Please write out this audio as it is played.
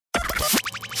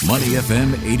Money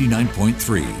FM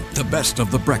 89.3, the best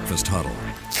of the breakfast huddle.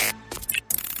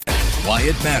 Why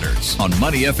it matters on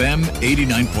Money FM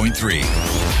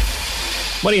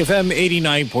 89.3. Money FM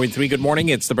 89.3. Good morning.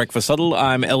 It's the Breakfast Huddle.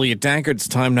 I'm Elliot Dankert. It's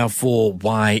time now for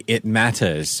Why It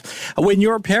Matters. When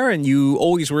you're a parent, you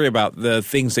always worry about the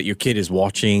things that your kid is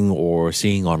watching or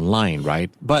seeing online, right?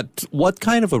 But what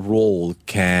kind of a role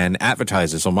can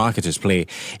advertisers or marketers play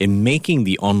in making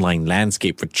the online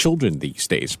landscape for children these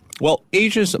days? Well,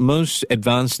 Asia's most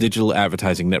advanced digital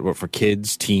advertising network for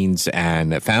kids, teens,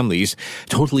 and families,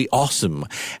 Totally Awesome,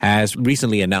 has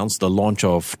recently announced the launch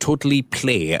of Totally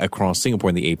Play across Singapore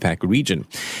and the APAC region.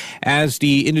 As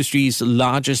the industry's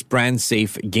largest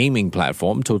brand-safe gaming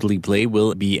platform, Totally Play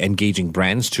will be engaging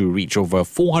brands to reach over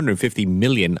 450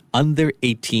 million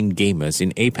under-18 gamers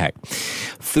in APAC.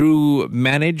 Through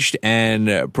managed and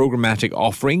programmatic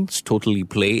offerings, Totally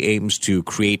Play aims to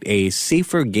create a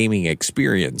safer gaming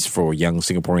experience for young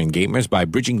Singaporean gamers by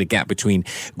bridging the gap between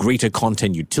greater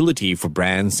content utility for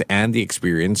brands and the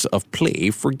experience of play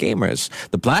for gamers.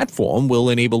 The platform will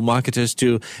enable marketers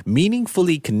to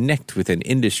meaningfully connect with an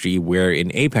industry where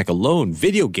in APAC alone,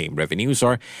 video game revenues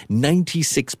are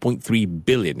 96.3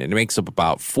 billion and it makes up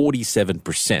about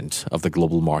 47% of the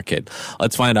global market.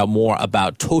 Let's find out more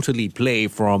about Totally Play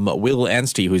from Will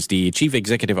Anstey, who's the Chief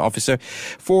Executive Officer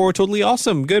for Totally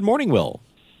Awesome. Good morning, Will.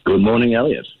 Good morning,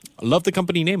 Elliot. Love the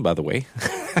company name, by the way.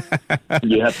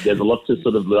 There's a lot to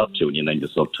sort of live up to when you name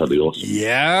yourself Totally Awesome.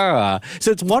 Yeah. So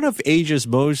it's one of Asia's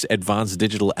most advanced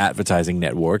digital advertising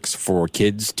networks for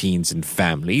kids, teens, and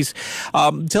families.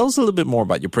 Tell us a little bit more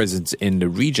about your presence in the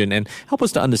region and help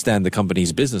us to understand the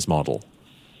company's business model.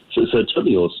 So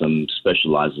Totally Awesome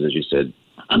specializes, as you said,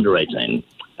 under 18.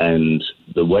 And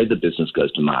the way the business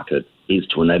goes to market is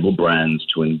to enable brands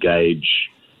to engage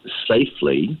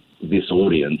safely this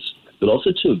audience, but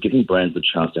also, too, giving brands the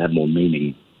chance to have more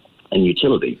meaning and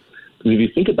utility. Because if you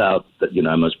think about that,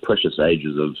 most precious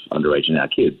ages of under 18, our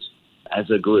kids, as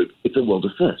a group, it's a world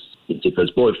of firsts. It's your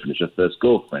first boyfriend, it's your first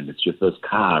girlfriend, it's your first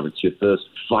car, it's your first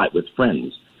fight with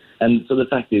friends. And so the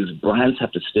fact is, brands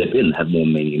have to step in and have more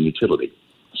meaning and utility.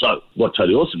 So what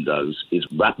Totally Awesome does is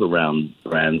wrap around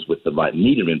brands with the right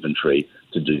media inventory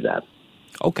to do that.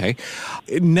 Okay.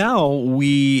 Now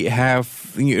we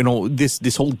have,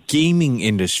 this whole gaming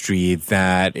industry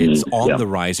that is on the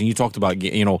rise. And you talked about,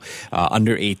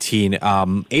 under 18.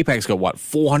 APAC's got,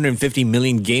 450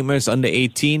 million gamers under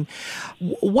 18.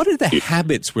 What are the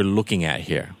habits we're looking at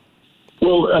here?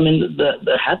 Well, I mean,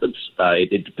 the habits,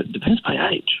 it depends by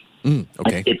age.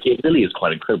 Okay. It really is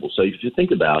quite incredible. So if you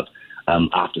think about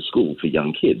after school for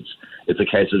young kids, it's a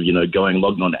case of,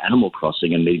 logging on to Animal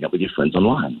Crossing and meeting up with your friends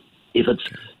online. If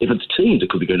it's teens, it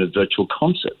could be going to virtual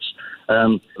concerts.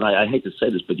 I hate to say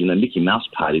this, but Mickey Mouse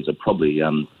parties are probably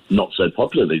not so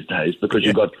popular these days because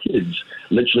you've got kids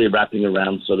literally wrapping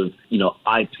around sort of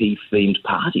IP themed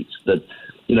parties that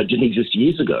didn't exist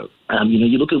years ago.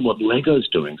 You look at what Lego's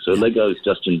doing. So Lego's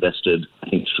just invested, I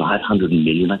think, 500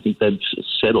 million. I think they've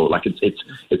settled. It's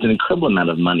an incredible amount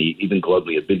of money, even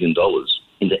globally, $1 billion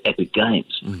into Epic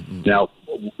Games. Mm-hmm. Now,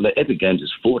 the Epic Games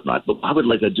is Fortnite, but why would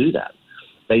Lego do that?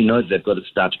 They know they've got to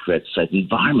start to create safe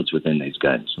environments within these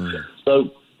games. Mm.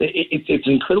 So it's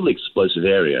an incredibly explosive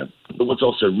area. But what's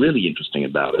also really interesting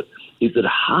about it is that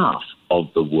half of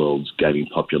the world's gaming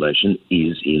population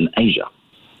is in Asia.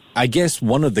 I guess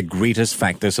one of the greatest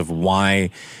factors of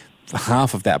why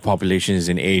half of that population is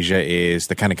in Asia is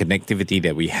the kind of connectivity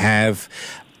that we have,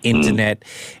 internet.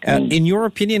 In your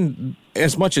opinion,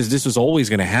 as much as this was always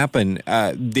going to happen,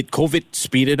 did COVID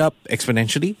speed it up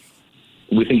exponentially?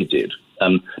 We think it did.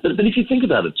 But if you think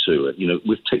about it too,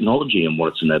 with technology and what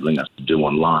it's enabling us to do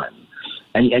online,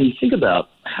 and you think about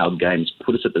how games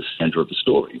put us at the center of the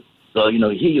story. So,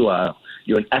 here you are,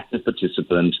 you're an active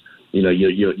participant,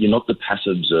 you're not the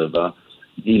passive observer.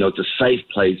 It's a safe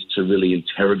place to really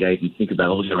interrogate and think about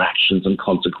all your actions and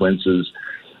consequences.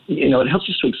 It helps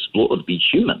us to explore, to be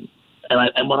human.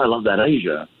 And what I love about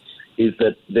Asia is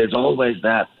that there's always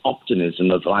that optimism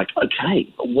of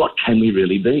okay, what can we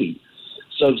really be?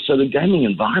 So the gaming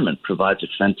environment provides a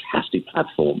fantastic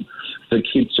platform for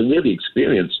kids to really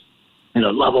experience,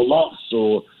 love or loss,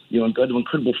 or and go to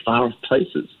incredible far-off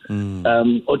places,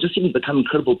 or just even become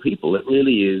incredible people. It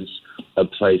really is a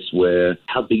place where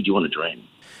how big do you want to dream?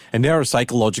 And there are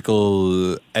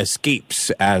psychological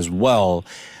escapes as well.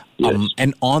 Yes.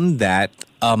 And on that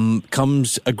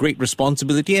comes a great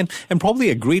responsibility and probably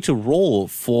a greater role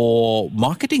for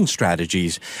marketing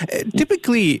strategies.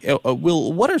 Typically,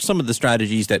 Will, what are some of the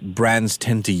strategies that brands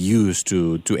tend to use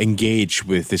to engage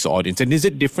with this audience? And is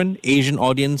it different, Asian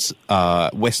audience,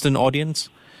 Western audience?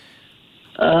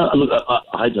 Look,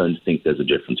 I don't think there's a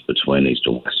difference between East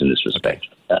and West in this respect.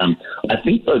 Okay. I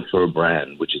think, though, for a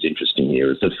brand, which is interesting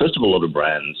here, is that, first of all, a lot of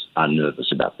brands are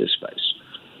nervous about this space.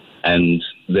 And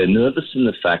they're nervous in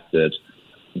the fact that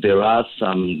there are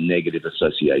some negative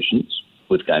associations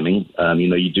with gaming.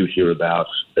 You do hear about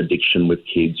addiction with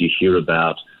kids. You hear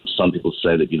about some people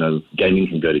say that, gaming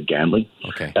can go to gambling.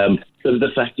 Okay. So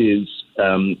the fact is,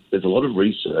 there's a lot of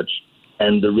research,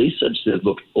 and the research says,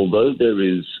 look, although there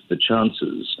is the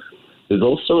chances, there's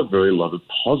also a very lot of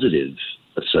positive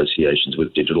associations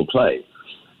with digital play.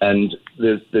 And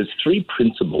there's three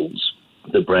principles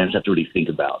that brands have to really think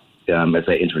about as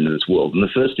they enter into this world. And the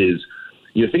first is,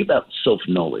 think about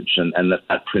self-knowledge and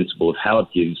that principle of how it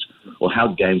gives, or how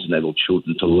games enable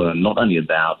children to learn not only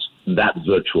about that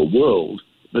virtual world,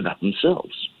 but about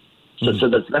themselves. So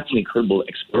that's an incredible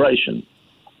exploration.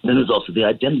 Then there's also the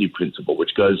identity principle,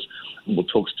 which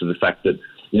talks to the fact that,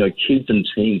 kids and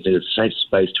teens need a safe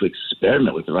space to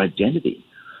experiment with their identity,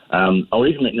 or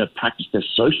even, practice their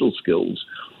social skills.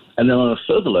 And then on a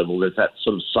further level, there's that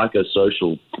sort of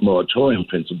psychosocial moratorium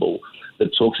principle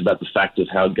that talks about the fact of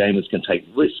how gamers can take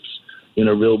risks in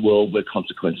a real world where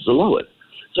consequences are lowered.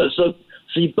 So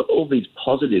you've got all these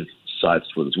positive sides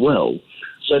to it as well.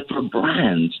 So for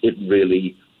brands, it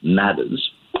really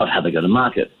matters of how they go to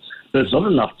market. But it's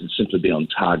not enough to simply be on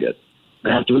target. They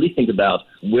have to really think about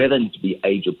where they need to be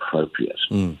age appropriate.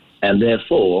 And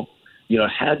therefore,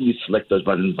 how do you select those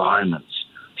right environments?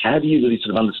 How do you really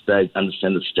sort of understand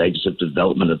the stages of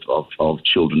development of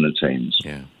children and teens?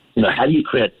 Yeah. How do you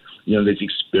create, these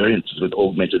experiences with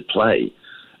augmented play?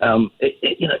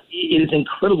 It is an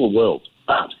incredible world,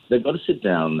 but they've got to sit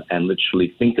down and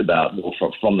literally think about,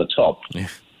 from the top,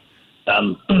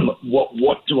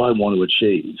 what do I want to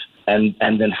achieve? And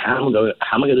then how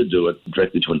am I going to do it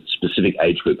directly to a specific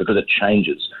age group? Because it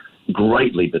changes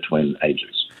greatly between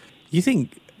ages. You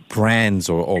think brands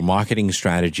or marketing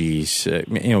strategies,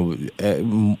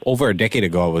 over a decade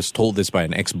ago, I was told this by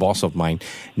an ex-boss of mine,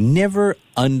 never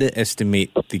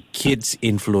underestimate the kids'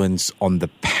 influence on the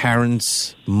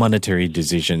parents' monetary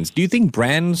decisions. Do you think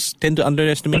brands tend to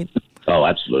underestimate? Oh,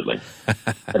 absolutely.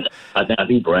 I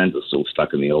think brands are still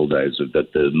stuck in the old days of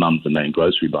that the mum's the main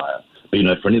grocery buyer. But,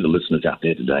 for any of the listeners out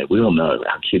there today, we all know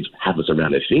our kids have us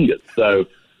around their fingers. So,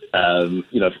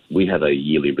 we have a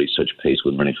yearly research piece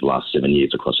we've been running for the last 7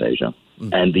 years across Asia.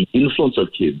 And the influence of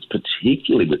kids,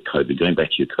 particularly with COVID, going back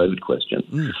to your COVID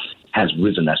question, has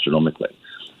risen astronomically.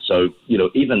 So,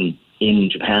 even in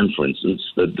Japan, for instance,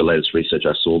 the latest research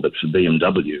I saw that for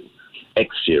BMW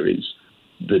X Series,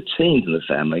 the teens in the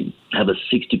family have a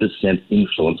 60%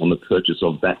 influence on the purchase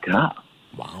of that car.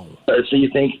 Wow. So you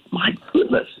think, my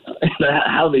goodness,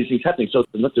 how are these things happening? So it's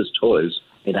not just toys.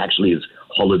 It actually is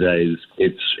holidays.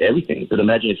 It's everything. But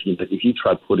imagine if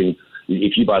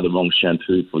you buy the wrong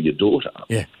shampoo for your daughter,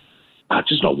 it's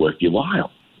just not worth your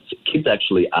while. So kids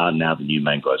actually are now the new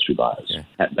main grocery buyers.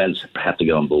 Yeah. Brands have to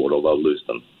go on board or they'll lose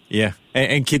them. Yeah,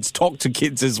 and kids talk to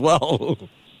kids as well.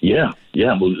 Yeah.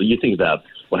 Well, you think about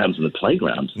what happens in the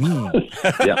playground.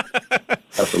 Yeah,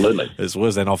 absolutely. It's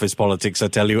worse than office politics, I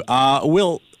tell you.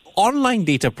 Will, online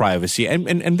data privacy,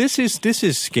 and this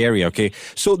is scary, okay?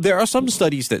 So there are some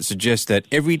studies that suggest that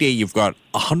every day you've got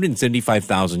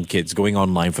 175,000 kids going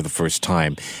online for the first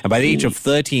time. And by the age of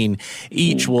 13,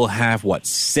 each will have,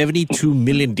 72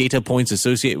 million data points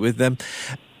associated with them.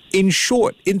 In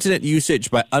short, internet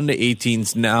usage by under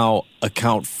 18s now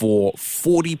account for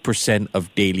 40%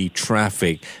 of daily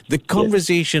traffic. The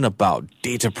conversation about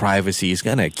data privacy is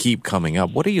going to keep coming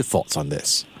up. What are your thoughts on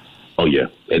this? Oh, yeah,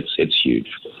 it's huge.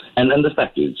 And the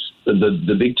fact is,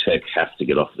 the big tech has to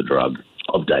get off the drug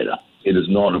of data. It is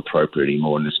not appropriate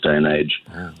anymore in this day and age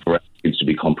for our kids to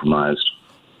be compromised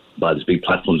by these big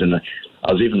platforms. And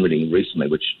I was even reading recently,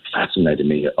 which fascinated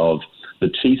me, of the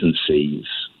T's and C's,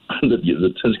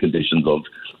 the terms and conditions of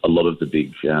a lot of the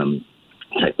big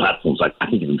tech platforms, like I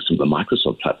think even some of the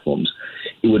Microsoft platforms.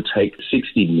 It would take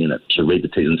 60 minutes to read the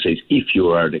T's and C's if you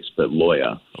are an expert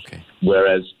lawyer. Okay.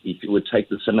 Whereas if it would take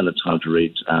the same amount of time to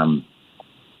read,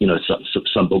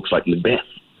 some books like Macbeth,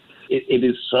 it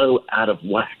is so out of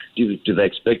whack. Do they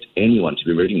expect anyone to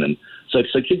be reading them? So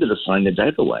kids are signing their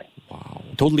data away. Wow.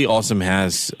 Totally Awesome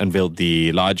has unveiled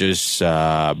the largest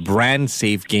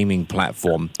brand-safe gaming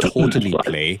platform, Totally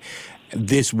Play.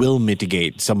 This will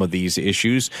mitigate some of these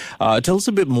issues. Tell us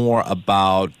a bit more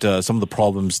about some of the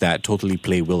problems that Totally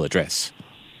Play will address.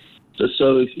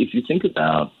 So if you think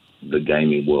about the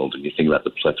gaming world and you think about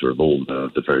the plethora of all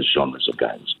the various genres of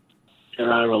games, there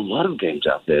are a lot of games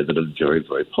out there that are very,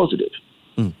 very positive.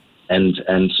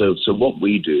 And so what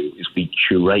we do is we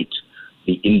curate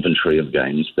the inventory of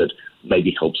games that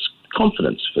maybe helps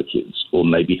confidence for kids, or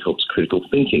maybe helps critical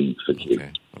thinking for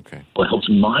kids, or helps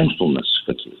mindfulness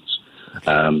for kids.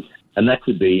 And that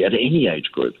could be at any age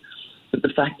group. But the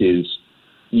fact is,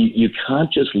 you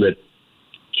can't just let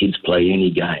kids play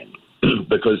any game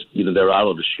because, there are a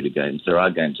lot of shooter games. There are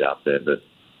games out there that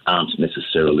aren't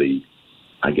necessarily,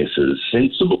 I guess, as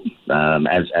sensible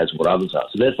as what others are.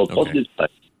 So therefore, positive play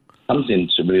comes in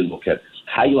to really look at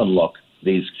how you unlock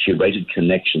these curated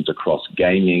connections across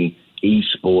gaming,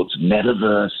 esports,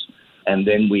 metaverse, and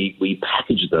then we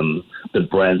package them that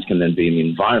brands can then be in the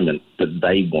environment that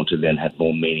they want to then have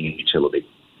more meaning and utility.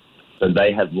 So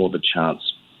they have more of a chance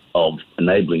of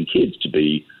enabling kids to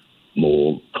be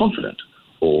more confident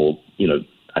or,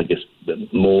 I guess,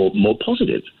 more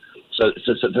positive. So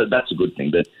that's a good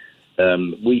thing. But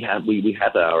we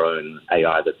have our own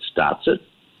AI that starts it,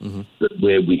 but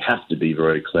where we have to be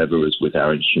very clever is with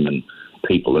our human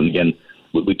people. And again,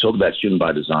 we talk about human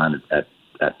by design at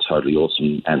Totally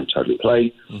Awesome and Totally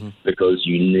Play, because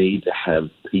you need to have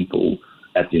people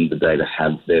at the end of the day to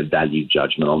have their value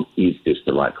judgment on, is this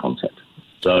the right content?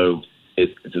 So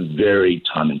it's a very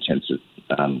time-intensive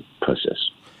process.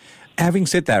 Having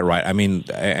said that, right, I mean,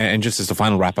 and just as a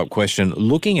final wrap-up question,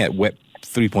 looking at Web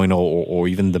 3.0 or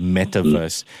even the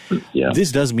metaverse,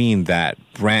 this does mean that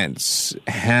brands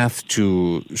have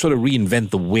to sort of reinvent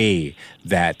the way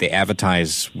that they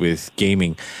advertise with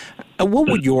gaming. What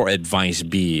would your advice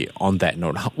be on that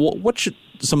note? What should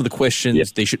some of the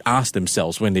questions they should ask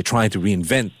themselves when they try to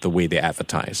reinvent the way they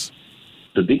advertise?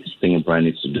 The biggest thing a brand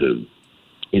needs to do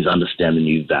is understand the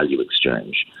new value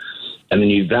exchange. And the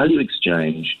new value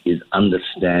exchange is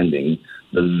understanding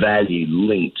the value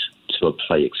linked to a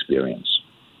play experience.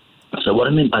 So what I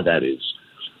mean by that is,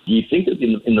 you think that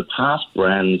in the past,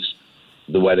 brands,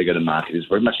 the way they go to market is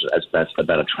very much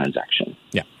about a transaction.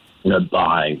 Yeah.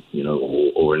 Buy,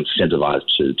 or incentivize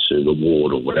to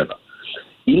reward or whatever.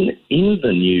 In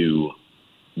the new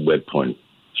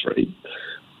Web.3,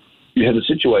 you have a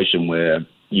situation where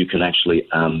you can actually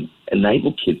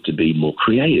enable kids to be more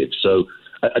creative. So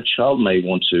a child may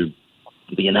want to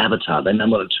be an avatar. They may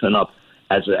want to turn up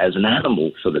as an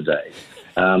animal for the day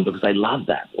because they love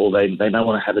that. Or they may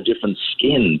want to have a different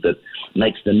skin that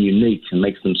makes them unique and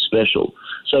makes them special.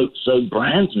 So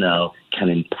brands now can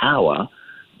empower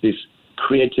this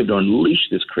creativity or unleash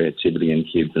this creativity in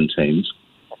kids and teens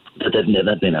that they've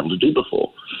never been able to do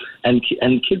before. And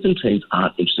kids and teens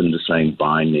aren't interested in just saying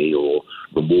buy me or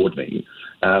reward me.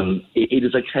 It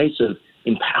is a case of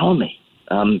empower me.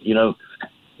 Again,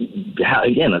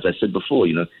 as I said before,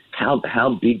 how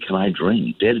big can I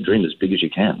dream? Dare to dream as big as you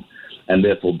can. And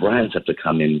therefore brands have to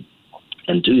come in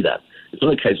and do that. It's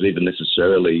not a case of even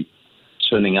necessarily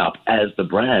turning up as the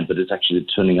brand, but it's actually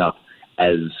turning up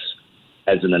as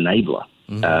an enabler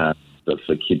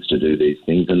for kids to do these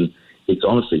things. And it's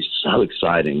honestly so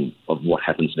exciting of what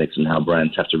happens next and how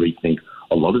brands have to rethink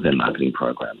a lot of their marketing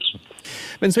programs.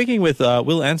 Been speaking with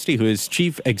Will Anstey, who is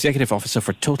Chief Executive Officer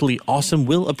for Totally Awesome.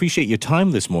 Will, appreciate your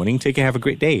time this morning. Take care. Have a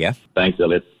great day, yeah? Thanks,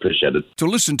 Elliot. Appreciate it. To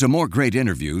listen to more great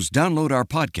interviews, download our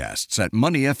podcasts at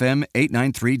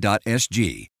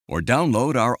moneyfm893.sg or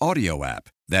download our audio app.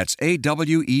 That's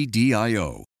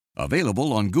AWEDIO.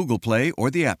 Available on Google Play or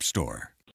the App Store.